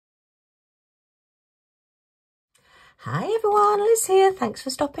Hi everyone, Liz here, thanks for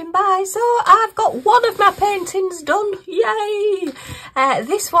stopping by. So I've got one of my paintings done, yay!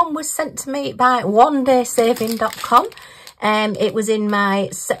 This one was sent to me by Onedaysaving.com. It was in my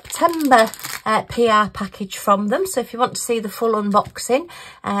September PR package from them. So if you want to see the full unboxing,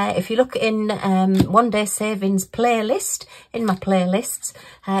 if you look in One Day Savings playlist, in my playlists,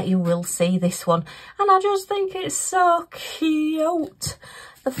 you will see this one. And I just think it's so cute.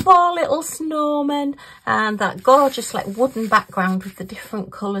 The 4 little snowmen and that gorgeous like wooden background with the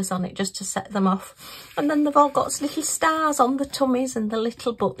different colours on it just to set them off. And then they've all got little stars on the tummies and the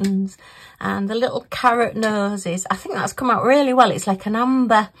little buttons and the little carrot noses. I think that's come out really well. It's like an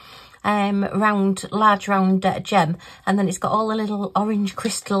amber large round gem, and then it's got all the little orange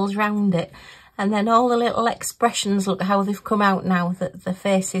crystals round it. And then all the little expressions, look how they've come out now that the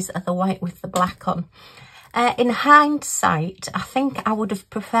faces are the white with the black on. In hindsight, I think I would have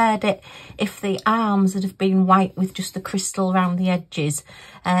preferred it if the arms had have been white with just the crystal around the edges.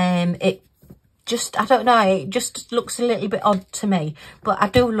 It just, I don't know, it just looks a little bit odd to me, but I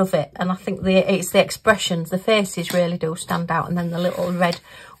do love it. And I think it's the expressions, the faces really do stand out. And then the little red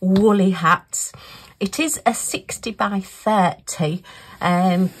woolly hats. It is a 60 by 30.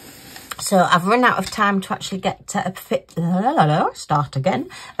 So I've run out of time to actually get a picture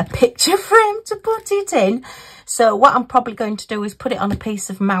frame to put it in. So what I'm probably going to do is put it on a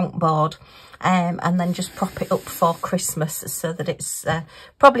piece of mount board and then just prop it up for Christmas so that it's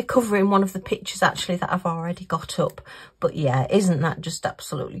probably covering one of the pictures actually that I've already got up. But yeah, isn't that just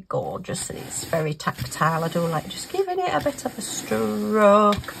absolutely gorgeous? And it's very tactile. I do like just giving it a bit of a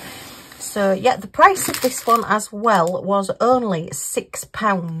stroke. So yeah, the price of this one as well was only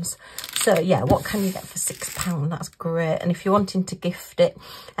 £6. So yeah, what can you get for £6? That's great. And if you're wanting to gift it,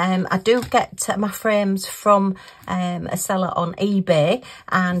 I do get my frames from a seller on eBay,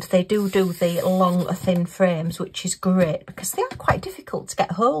 and they do the long thin frames, which is great because they are quite difficult to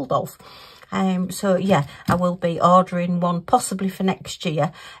get hold of. So yeah, I will be ordering one possibly for next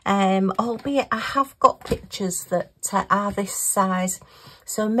year, albeit I have got pictures that are this size.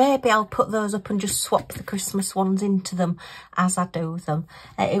 So maybe I'll put those up and just swap the Christmas ones into them as I do them.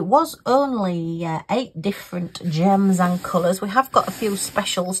 It was only 8 different gems and colours. We have got a few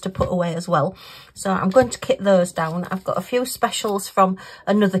specials to put away as well. So I'm going to kit those down. I've got a few specials from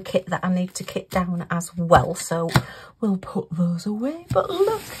another kit that I need to kit down as well. So we'll put those away. But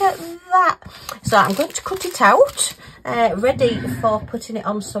look at that. So I'm going to cut it out, ready for putting it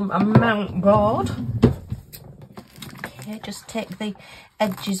on some mount board. Okay, just take the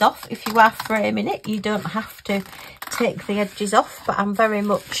edges off. If you are framing it, you don't have to take the edges off, but I'm very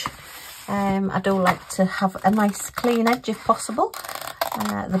much I do like to have a nice clean edge if possible.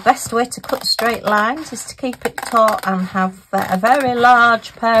 The best way to cut straight lines is to keep it taut and have a very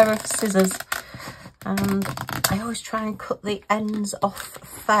large pair of scissors. And I always try and cut the ends off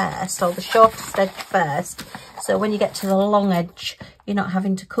first, or the shortest edge first, so when you get to the long edge you're not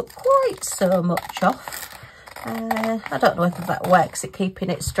having to cut quite so much off. I don't know whether that works at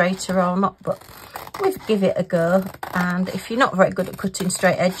keeping it straighter or not, but we'll give it a go. And if you're not very good at cutting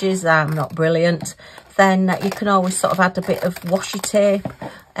straight edges, I'm not brilliant, then you can always sort of add a bit of washi tape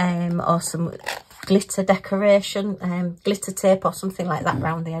or some glitter decoration, glitter tape or something like that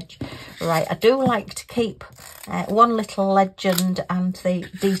around the edge. Right, I do like to keep one little legend and the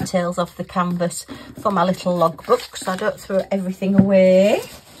details of the canvas for my little logbook, so I don't throw everything away.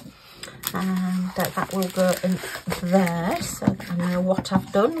 And that will go in there, so that I know what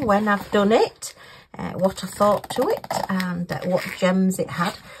I've done, when I've done it, what I thought to it, and what gems it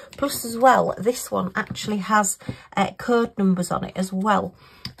had. Plus as well, this one actually has code numbers on it as well.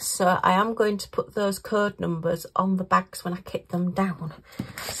 So I am going to put those code numbers on the bags when I kit them down.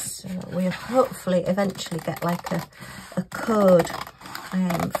 So we'll hopefully eventually get like a code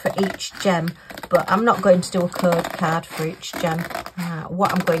for each gem, but I'm not going to do a code card for each gem.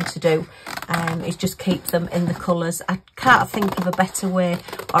 What I'm going to do is just keep them in the colours. I can't think of a better way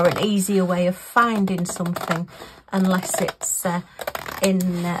or an easier way of finding something unless it's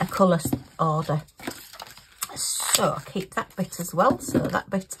in a colour order. So I'll keep that bit as well, so that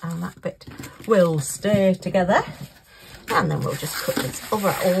bit and that bit will stay together. And then we'll just cut this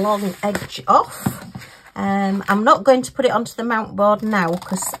other long edge off. I'm not going to put it onto the mount board now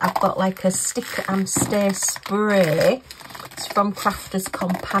because I've got like a stick and stay spray. It's from Crafter's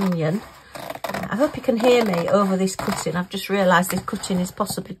Companion. I hope you can hear me over this cutting. I've just realised this cutting is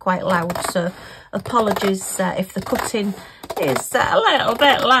possibly quite loud, so apologies if the cutting is a little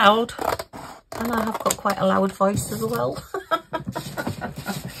bit loud. And I have got quite a loud voice as well.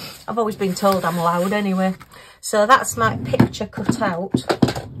 I've always been told I'm loud anyway. So that's my picture cut out.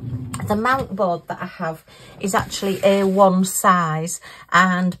 The mount board that I have is actually A1 size,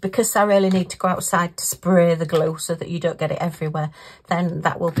 and because I really need to go outside to spray the glue so that you don't get it everywhere, then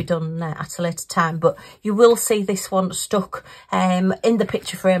that will be done at a later time. But you will see this one stuck in the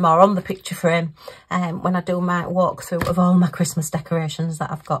picture frame or on the picture frame when I do my walkthrough of all my Christmas decorations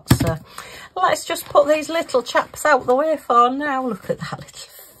that I've got. So let's just put these little chaps out the way for now. Look at that little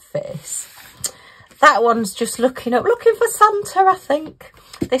face. That one's just looking up, looking for Santa, I think.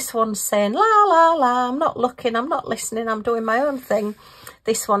 This one's saying, la, la, la, I'm not looking, I'm not listening, I'm doing my own thing.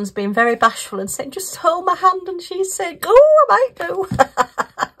 This one's being very bashful and saying, just hold my hand, and she's saying, oh, I might do.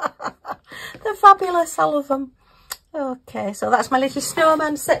 They're fabulous, all of them. Okay, so that's my little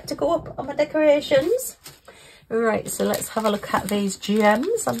snowman set to go up on my decorations. Right, so let's have a look at these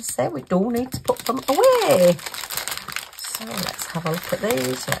gems and say we don't need to put them away. So let's have a look at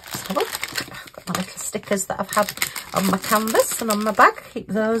these. Let's have a look. I've got my little stickers that I've had on my canvas and on my bag. Keep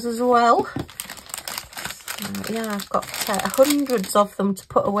those as well. So, yeah, I've got hundreds of them to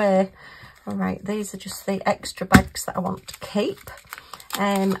put away. All right, these are just the extra bags that I want to keep.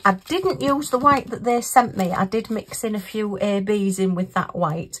 I didn't use the white that they sent me. I did mix in a few ABs in with that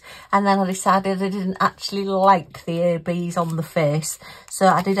white, and then I decided I didn't actually like the ABs on the face, so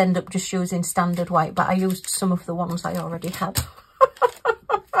I did end up just using standard white, but I used some of the ones I already had.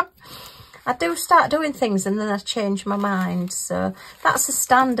 I do start doing things and then I change my mind. So that's a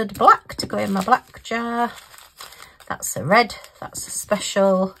standard black to go in my black jar. That's a red, that's a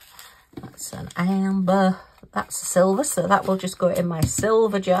special, that's an amber, that's a silver, so that will just go in my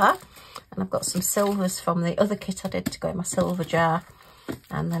silver jar. And I've got some silvers from the other kit I did to go in my silver jar.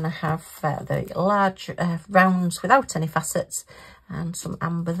 And then I have the large rounds without any facets and some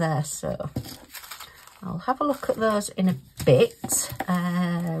amber there. So I'll have a look at those in a bit.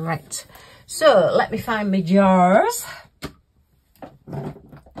 Right, so let me find my jars.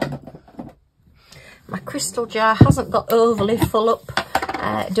 My crystal jar hasn't got overly full up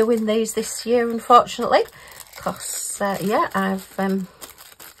doing these this year, unfortunately, because yeah, I've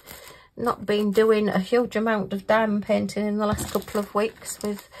not been doing a huge amount of diamond painting in the last couple of weeks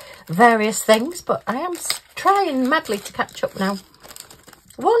with various things, but I am trying madly to catch up now.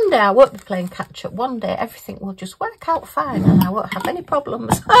 One day I won't be playing catch up. One day everything will just work out fine and I won't have any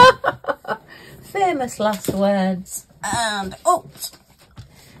problems. Famous last words. And oops,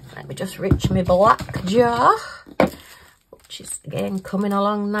 let me just reach my black jar, which is again coming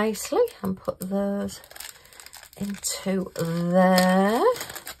along nicely, and put those into there.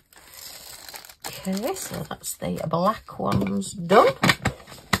 Okay, so that's the black ones done.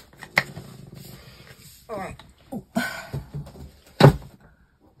 All right.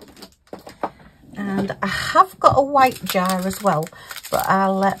 And I have got a white jar as well, but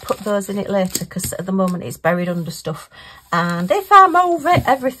I'll put those in it later because at the moment it's buried under stuff. And if I move it,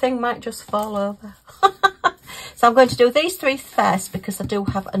 everything might just fall over. So I'm going to do these three first because I do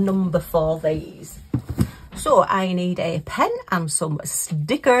have a number for these. So I need a pen and some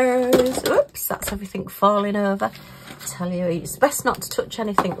stickers. Oops, that's everything falling over. I tell you, it's best not to touch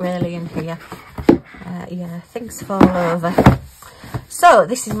anything really in here. Yeah, things fall over. So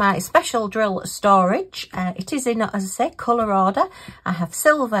this is my special drill storage. It is in, as I say, colour order. I have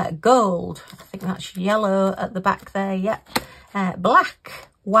silver, gold, I think that's yellow at the back there, yep. Black,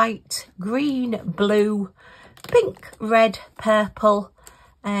 white, green, blue, pink, red, purple,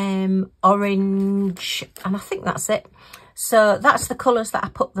 orange, and I think that's it. So that's the colours that I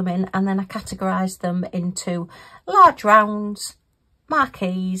put them in, and then I categorised them into large rounds,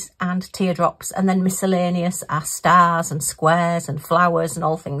 marquees and teardrops, and then miscellaneous are stars and squares and flowers and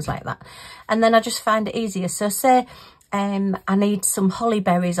all things like that. And then I just find it easier. So say I need some holly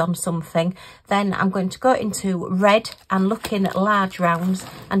berries on something, then I'm going to go into red and look in at large rounds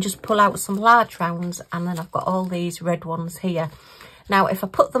and just pull out some large rounds, and then I've got all these red ones here. Now if I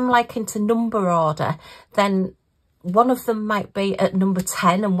put them like into number order, then one of them might be at number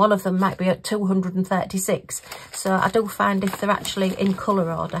 10 and one of them might be at 236. So I do find if they're actually in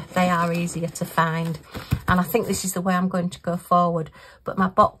colour order, they are easier to find. And I think this is the way I'm going to go forward. But my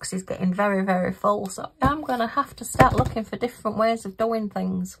box is getting very, very full, so I'm going to have to start looking for different ways of doing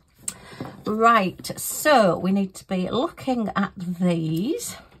things. Right, so we need to be looking at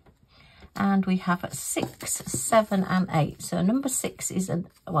these. And we have 6, 7 and 8. So number 6 is,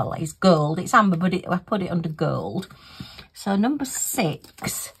 well, it's gold. It's amber, but I put it under gold. So number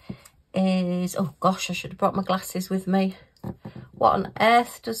 6 is, oh gosh, I should have brought my glasses with me. What on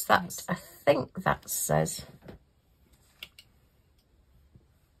earth does that, I think that says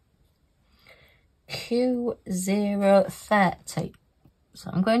Q030. So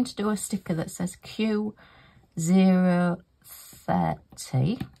I'm going to do a sticker that says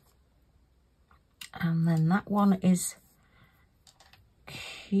Q030. And then that one is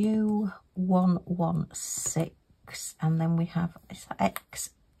Q116. And then we have, is that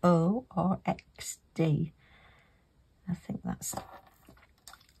XO or XD? I think that's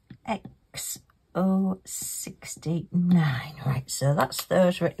XO69. Right, so that's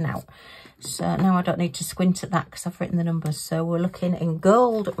those written out. So now I don't need to squint at that because I've written the numbers. So we're looking in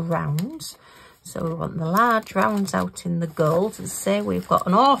gold rounds. So we want the large rounds out in the gold. As I say, we've got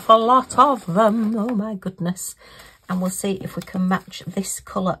an awful lot of them. Oh my goodness. And we'll see if we can match this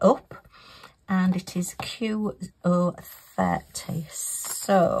colour up. And it is QO30.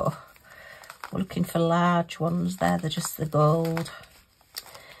 So we're looking for large ones there. They're just the gold.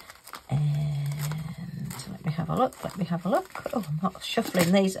 And let me have a look. Let me have a look. Oh, I'm not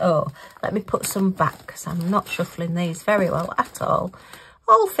shuffling these. Oh, let me put some back because I'm not shuffling these very well at all.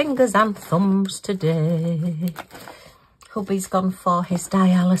 All fingers and thumbs today. Hubby's gone for his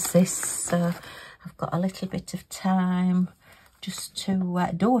dialysis, so I've got a little bit of time just to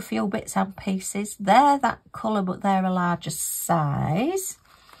do a few bits and pieces. They're that colour, but they're a larger size.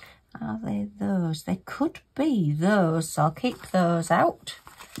 Are they those? They could be those, so I'll keep those out.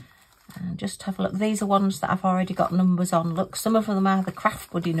 And just have a look. These are ones that I've already got numbers on. Look, some of them are the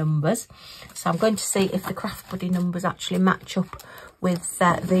Craft Buddy numbers. So I'm going to see if the Craft Buddy numbers actually match up with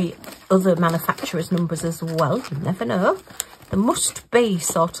the other manufacturer's numbers as well. You never know. There must be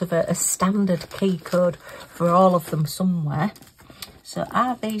sort of a standard key code for all of them somewhere. So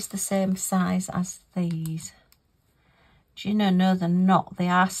are these the same size as these? Do you know? No, they're not. They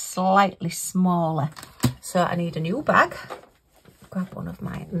are slightly smaller. So I need a new bag. Grab one of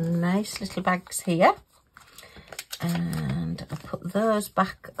my nice little bags here. And I'll put those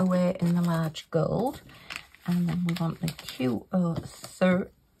back away in the large gold. And then we want the QO30.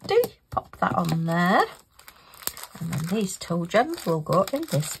 Pop that on there. And then these two gems will go in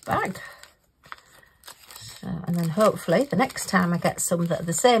this bag. So, and then hopefully the next time I get some that are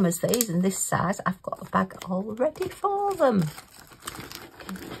the same as these in this size, I've got a bag all ready for them.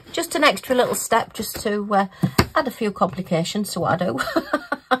 Okay. Just an extra little step just to add a few complications to what I do.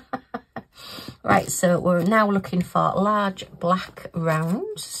 Right, so we're now looking for large black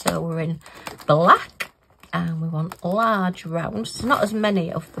rounds. So we're in black and we want large rounds. There's not as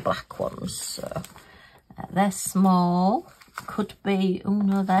many of the black ones, so they're small. Could be, oh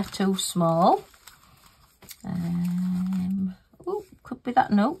no, they're too small. Oh, could be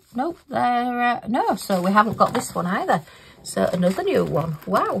that. No, they're no. So we haven't got this one either. So another new one.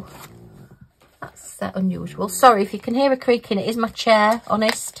 Wow, that's unusual. Sorry if you can hear a creaking. It is my chair.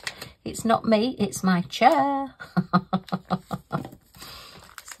 Honest, it's not me. It's my chair.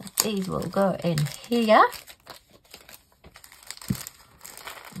 So these will go in here.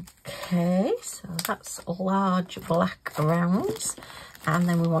 Okay, so that's large black rounds, and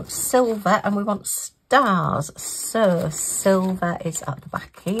then we want silver and we want stars. So silver is at the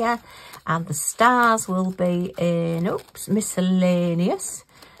back here, and the stars will be in, oops, miscellaneous.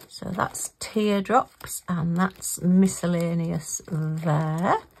 So that's teardrops, and that's miscellaneous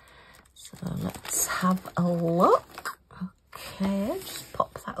there. So let's have a look. Okay, just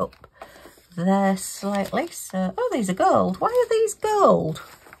pop that up there slightly. So, oh, these are gold. Why are these gold?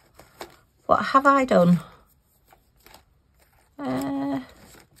 What have I done?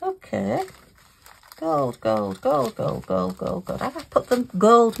 Okay. Gold. Have I put the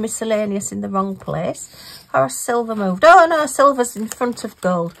gold miscellaneous in the wrong place? Or has silver moved? Oh no, silver's in front of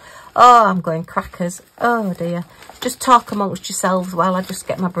gold. Oh, I'm going crackers. Oh dear. Just talk amongst yourselves while I just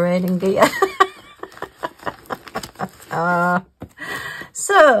get my brain in gear.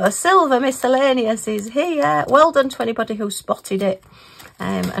 So, silver miscellaneous is here. Well done to anybody who spotted it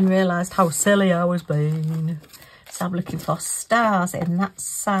and realised how silly I was being. So I'm looking for stars in that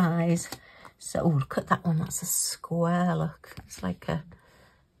size. So, oh, look at that one. That's a square, look. It's like a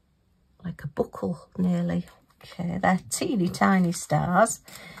buckle, nearly. Okay, they're teeny tiny stars.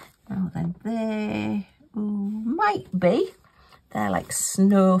 Now then, they might be. They're like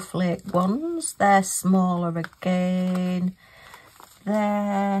snowflake ones. They're smaller again.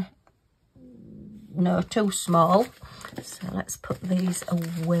 They're, no, too small. So let's put these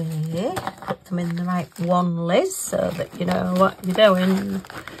away. Put them in the right one, Liz, so that you know what you're doing.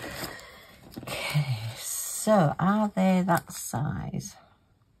 Okay, so are they that size?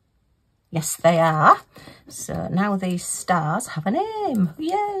 Yes, they are. So now these stars have a name.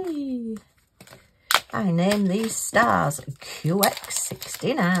 Yay! I name these stars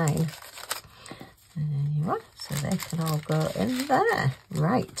QX69. There you are. So they can all go in there.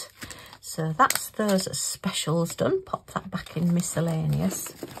 Right. So that's those specials done. Pop that back in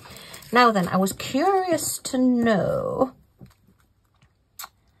miscellaneous. Now then, I was curious to know.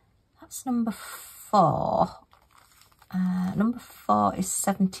 That's number 4 is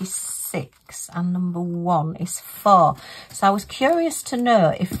 76 and number 1 is 4. So I was curious to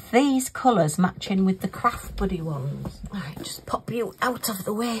know if these colours match in with the Craft Buddy ones. Right, just pop you out of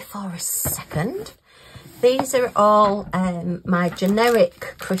the way for a second. These are all my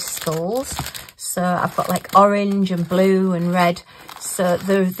generic crystals. So I've got like orange and blue and red. So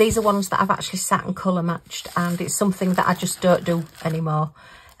these are ones that I've actually sat and colour matched, and it's something that I just don't do anymore.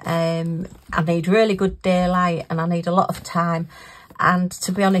 I need really good daylight and I need a lot of time, and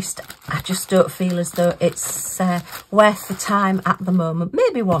to be honest, I just don't feel as though it's worth the time at the moment.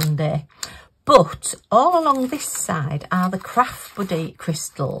 Maybe one day. But all along this side are the Craft Buddy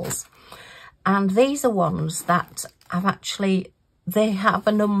crystals, and these are ones that I've actually, they have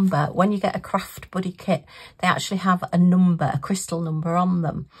a number. When you get a Craft Buddy kit, they actually have a number, a crystal number on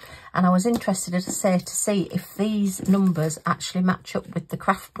them. And I was interested, as I say, to see if these numbers actually match up with the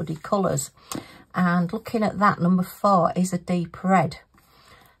Craft Buddy colours. And looking at that, number 4 is a deep red.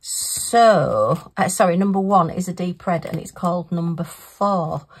 So, sorry, number 1 is a deep red and it's called number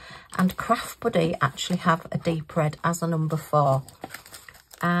 4. And Craft Buddy actually have a deep red as a number 4.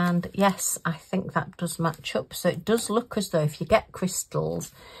 And yes, I think that does match up. So it does look as though if you get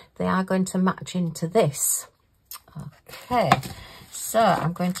crystals, they are going to match into this. Okay, so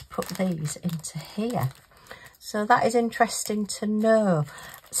I'm going to put these into here. So that is interesting to know.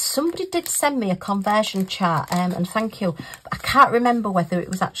 Somebody did send me a conversion chart, and thank you. But I can't remember whether it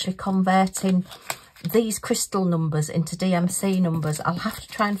was actually converting these crystal numbers into DMC numbers. I'll have to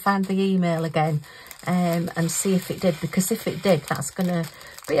try and find the email again and see if it did, because if it did, that's going to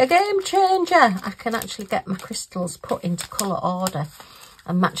be a game changer. I can actually get my crystals put into colour order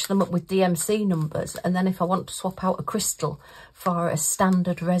and match them up with DMC numbers, and then if I want to swap out a crystal for a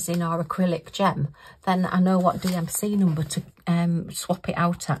standard resin or acrylic gem, then I know what DMC number to swap it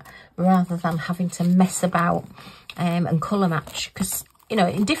out at, rather than having to mess about and colour match, because you know,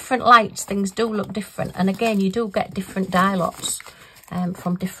 in different lights things do look different, and again you do get different dye lots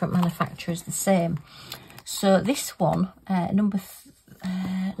from different manufacturers the same. So this one, number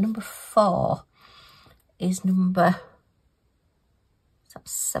 4 is number,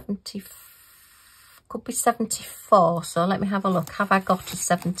 that's 70, could be 74. So let me have a look. Have I got a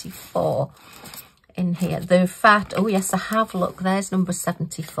 74 in here? The fat, oh yes I have, look, there's number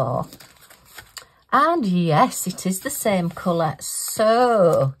 74. And yes, it is the same colour.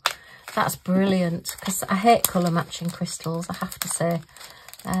 So that's brilliant, because I hate colour matching crystals, I have to say.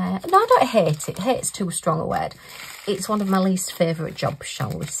 No, I don't hate it. Hate's too strong a word. It's one of my least favourite jobs,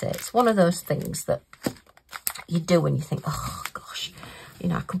 shall we say. It's one of those things that you do and you think, oh gosh, you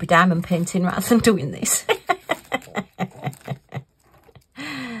know, I could be diamond painting rather than doing this.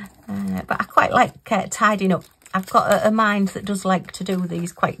 But I quite like tidying up. I've got a mind that does like to do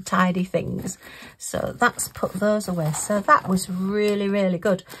these quite tidy things. So that's put those away. So that was really, really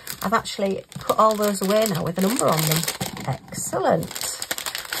good. I've actually put all those away now with a number on them. Excellent.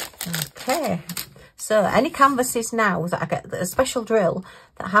 Okay. So any canvases now that I get a special drill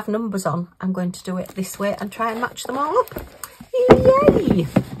that have numbers on, I'm going to do it this way and try and match them all up. Yay!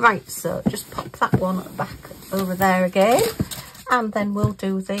 Right, so just pop that one back over there again. And then we'll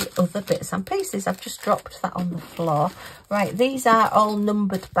do the other bits and pieces. I've just dropped that on the floor. Right, these are all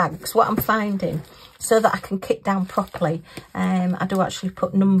numbered bags. What I'm finding, so that I can kit down properly, I do actually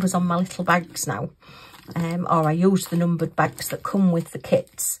put numbers on my little bags now. Or I use the numbered bags that come with the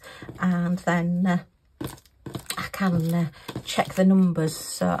kits. And then I can check the numbers,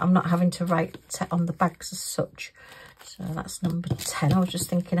 so I'm not having to write on the bags as such. So that's number 10. I was just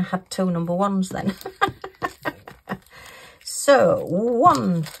thinking I had 2 number 1s then. So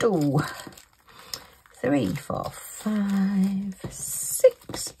 1, 2, 3, 4, 5,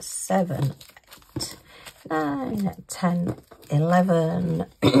 6, 7, 8, 9, 10, 11.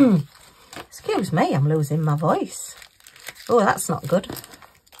 Excuse me, I'm losing my voice. Oh, that's not good.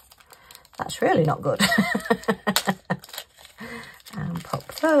 That's really not good. And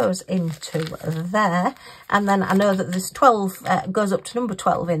pop those into there. And then I know that there's 12, goes up to number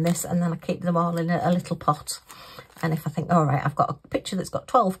 12 in this, and then I keep them all in a little pot. And if I think, all right, I've got a picture that's got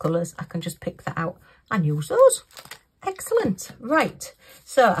 12 colours, I can just pick that out and use those. Excellent. Right.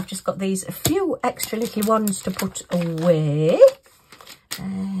 So I've just got these a few extra little ones to put away.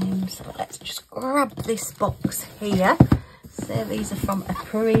 So let's just grab this box here. So these are from a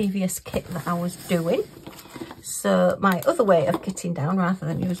previous kit that I was doing. So my other way of kitting down, rather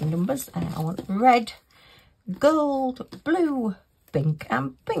than using numbers, I want red, gold, blue, pink,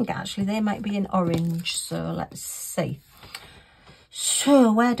 and pink. Actually, they might be in orange. So let's see.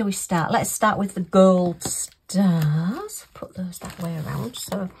 So where do we start? Let's start with the gold stars. Put those that way around.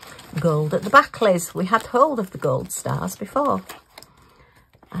 So gold at the back, Liz. We had hold of the gold stars before.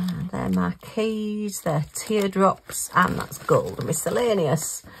 And they're marquees, they're teardrops, and that's gold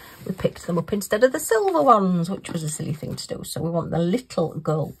miscellaneous. We picked them up instead of the silver ones, which was a silly thing to do. So we want the little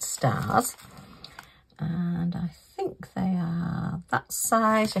gold stars. And I think they are that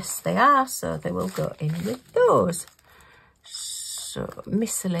size. Yes, they are. So they will go in with those. So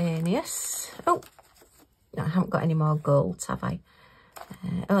miscellaneous. Oh, no, I haven't got any more golds, have I?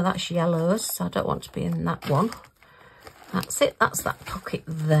 Oh, that's yellows, so I don't want to be in that one. That's it, that's that pocket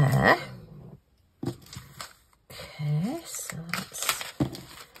there. Okay, so let's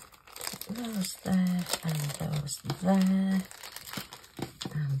put those there and those there.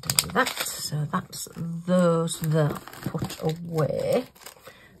 And do that. So that's those there put away.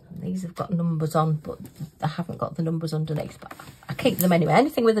 And these have got numbers on, but I haven't got the numbers underneath. But I keep them anyway.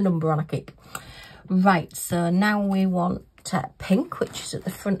 Anything with a number on, I keep. Right, so now we want pink, which is at the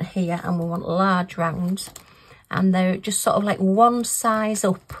front here, and we want large rounds. And they're just sort of like one size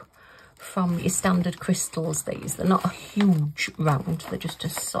up from your standard crystals, these. They're not a huge round, they're just a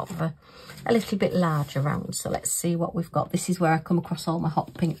sort of a little bit larger round. So let's see what we've got. This is where I come across all my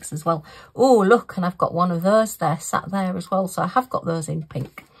hot pinks as well. Oh, look, and I've got one of those there, sat there as well. So I have got those in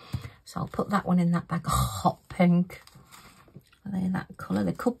pink. So I'll put that one in that bag. Hot pink. Are they that colour?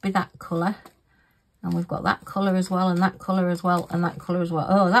 They could be that colour. And we've got that colour as well, and that colour as well, and that colour as well.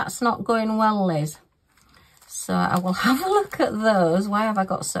 Oh, that's not going well, Liz. So I will have a look at those. Why have I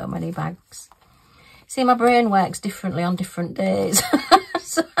got so many bags? See, my brain works differently on different days.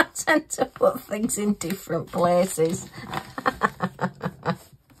 So I tend to put things in different places.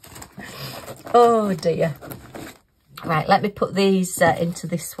 Oh dear. Right, let me put these into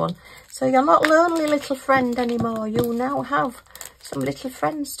this one. So you're not lonely, little friend, anymore. You now have some little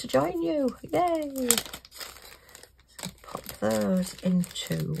friends to join you. Yay. Pop those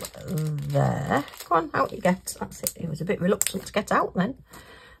into there. Come on, out you get. That's it. He was a bit reluctant to get out then.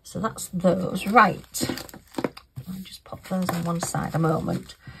 So that's those. Right. I'll just pop those on one side a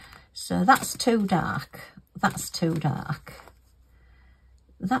moment. So that's too dark. That's too dark.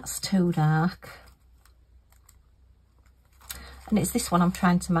 That's too dark. And it's this one I'm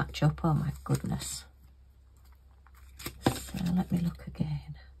trying to match up. Oh my goodness. So let me look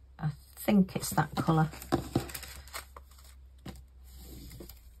again. I think it's that colour.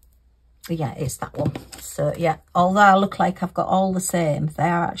 Yeah, it's that one. So yeah, although I look like I've got all the same, they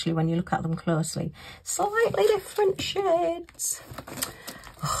are actually, when you look at them closely, slightly different shades.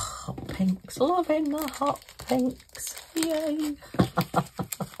 Oh, hot pinks, loving the hot pinks, yay.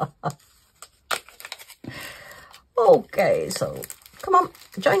 Okay, so come on,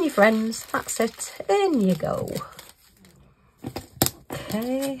 join your friends, that's it, in you go.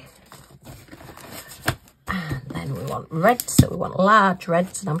 Okay. And then we want reds, so we want large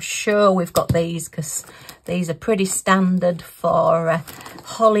reds, and I'm sure we've got these because these are pretty standard for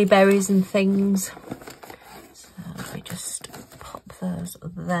holly berries and things. So we just pop those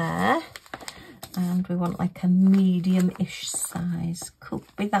there, and we want like a medium-ish size. Could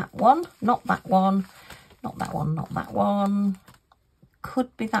be that one, not that one, not that one, not that one.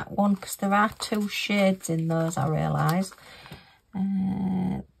 Could be that one because there are two shades in those, I realise.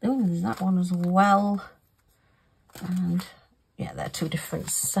 Oh, there's that one as well. And yeah, they're two different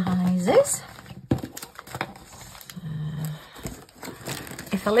sizes.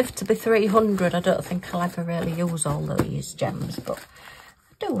 If I live to be 300, I don't think I'll ever really use all these gems, but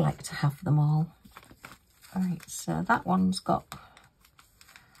I do like to have them all. Right, so that one's got...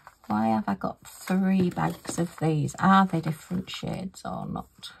 Why have I got 3 bags of these? Are they different shades or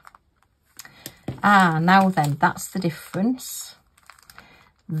not? Ah, now then, that's the difference.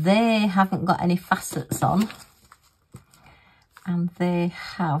 They haven't got any facets on. And they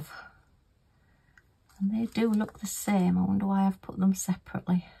have. And they do look the same. I wonder why I've put them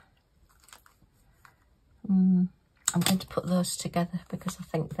separately. I'm going to put those together because I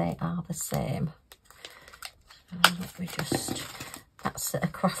think they are the same. So let me just... That's a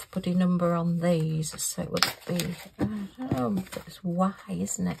craft buddy number on these, so it would be, I don't know, it's Y,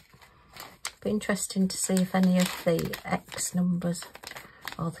 isn't it? Be interesting to see if any of the X numbers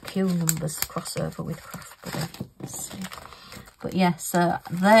or the Q numbers cross over with craft buddy. Let's see. But yeah, so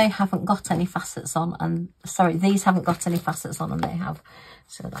they haven't got any facets on, and sorry, these haven't got any facets on, and they have.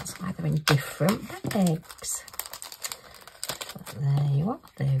 So that's why they're in different bags. But there you are,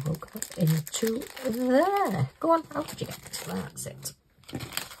 they will go into there. Go on, how did you get to that? That's it.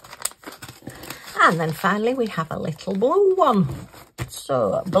 And then finally we have a little blue one.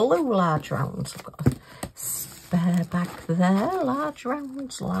 So blue large rounds. I've got a spare bag there. Large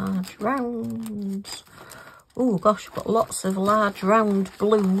rounds, large rounds. Oh gosh, I've got lots of large round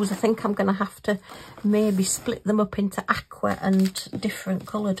blues. I think I'm going to have to maybe split them up into aqua and different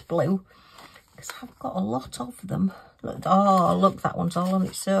coloured blue, because I've got a lot of them. Look, oh look, that one's all on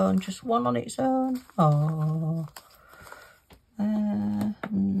its own, just one on its own. Oh,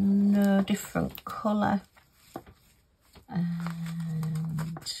 no, different colour.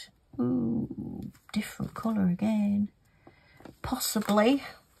 And ooh, different colour again, possibly.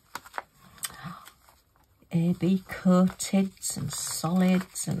 AB coateds and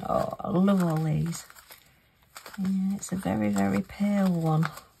solids, and oh, I love all these. Yeah, it's a very, very pale one.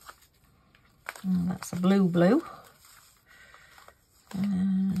 And that's a blue.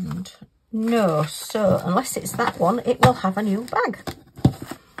 And no, so unless it's that one, it will have a new bag.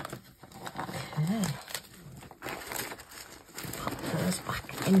 Okay. Pop those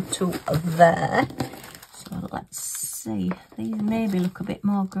back into there. So let's see. These maybe look a bit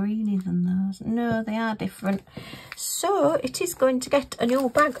more greeny than those. No, they are different. So it is going to get a new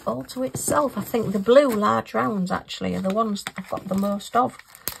bag all to itself. I think the blue large rounds actually are the ones that I've got the most of,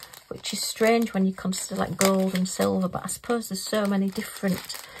 which is strange when you consider like gold and silver, but I suppose there's so many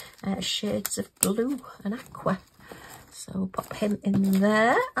different shades of blue and aqua. So we'll pop him in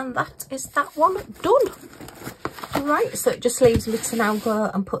there, and that is that one done. Right, so it just leaves me to now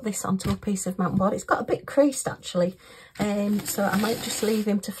go and put this onto a piece of mountain board. It's got a bit creased actually, so I might just leave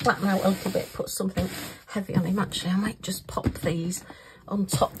him to flatten out a little bit, put something heavy on him. Actually, I might just pop these on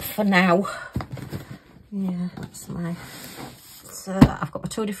top for now. Yeah, that's my... So I've got my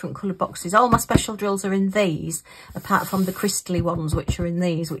 2 different coloured boxes. All my special drills are in these, apart from the crystally ones, which are in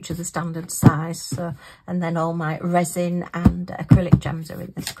these, which are the standard size. So, and then all my resin and acrylic gems are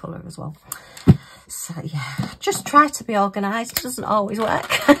in this colour as well. So yeah, just try to be organised. It doesn't always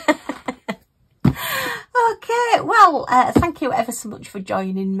work. Okay, well, thank you ever so much for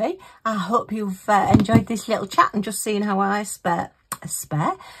joining me. I hope you've enjoyed this little chat and just seeing how I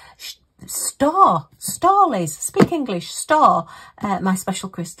store my special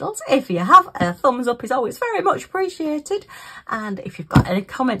crystals. If you have, a thumbs up is always very much appreciated, and if you've got any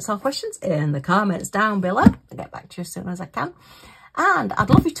comments or questions, in the comments down below, I'll get back to you as soon as I can. And I'd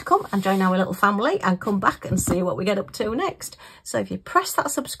love you to come and join our little family and come back and see what we get up to next. So if you press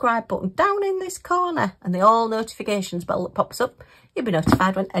that subscribe button down in this corner and the all notifications bell that pops up, you'll be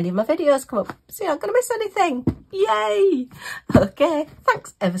notified when any of my videos come up, so you're not going to miss anything. Yay! Okay,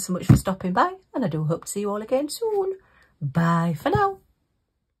 thanks ever so much for stopping by, and I do hope to see you all again soon. Bye for now.